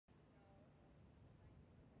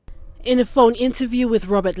In a phone interview with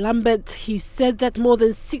Robert Lambert, he said that more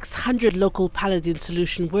than 600 local Paladin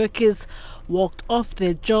Solution workers walked off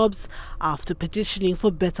their jobs after petitioning for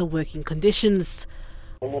better working conditions.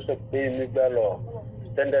 Almost a pay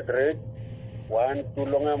standard rate, 1 too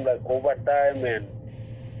long I'm like overtime and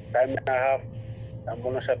time and a half. I'm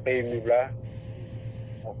almost a pay me blah.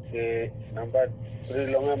 Okay, number 3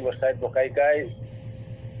 long I'm side bokai guy.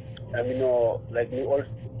 I mean, like me also.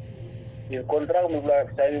 In contract, we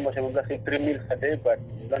are signing 3 meals a day, but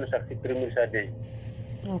we don't have 3 meals a day.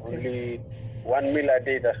 Okay. Only 1 meal a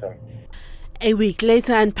day, that's all. A week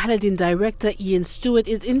later, and Paladin Director Ian Stewart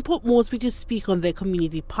is in Port Moresby to speak on their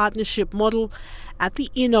community partnership model at the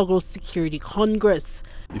Inaugural Security Congress.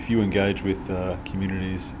 If you engage with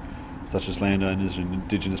communities such as landowners and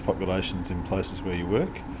Indigenous populations in places where you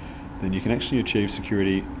work, then you can actually achieve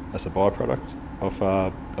security as a byproduct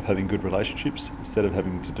of having good relationships, instead of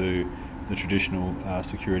having to do the traditional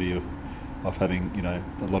security of having,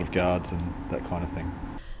 a lot of guards and that kind of thing.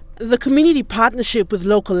 The community partnership with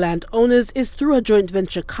local landowners is through a joint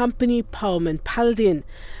venture company, Paladin.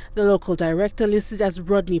 The local director, listed as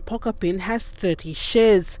Rodney Pokapin, has 30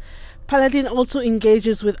 shares. Paladin also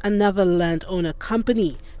engages with another landowner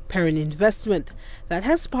company, Parent Investment, that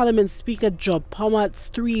has Parliament Speaker Job Pomart's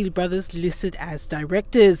 3 brothers listed as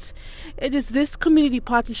directors. It is this community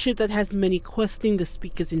partnership that has many questioning the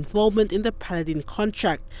Speaker's involvement in the Paladin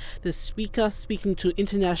contract. The Speaker speaking to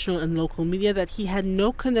international and local media that he had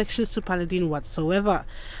no connections to Paladin whatsoever.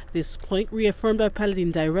 This point reaffirmed by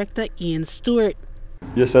Paladin Director Ian Stewart.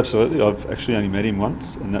 Yes, absolutely. I've actually only met him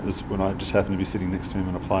once, and that was when I just happened to be sitting next to him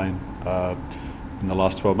on a plane in the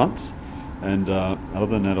last 12 months. And other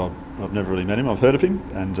than that, I've never really met him. I've heard of him,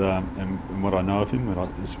 and what I know of him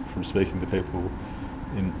is from speaking to people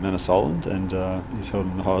in Manor Solent, and he's held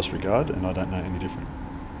in the highest regard, and I don't know any different.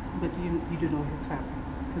 But you do know his family,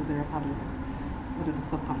 because they're a part of one of the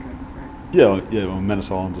subcontracts, right? Yeah. Well, Manor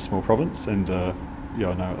Solent's a small province, and I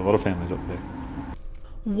know a lot of families up there.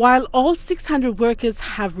 While all 600 workers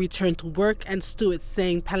have returned to work, and Stewart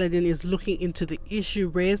saying Paladin is looking into the issue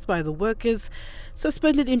raised by the workers,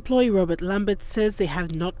 suspended employee Robert Lambert says they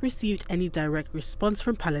have not received any direct response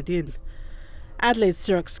from Paladin. Adelaide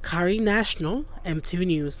Siraks Curry, National, EMTV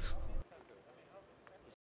News.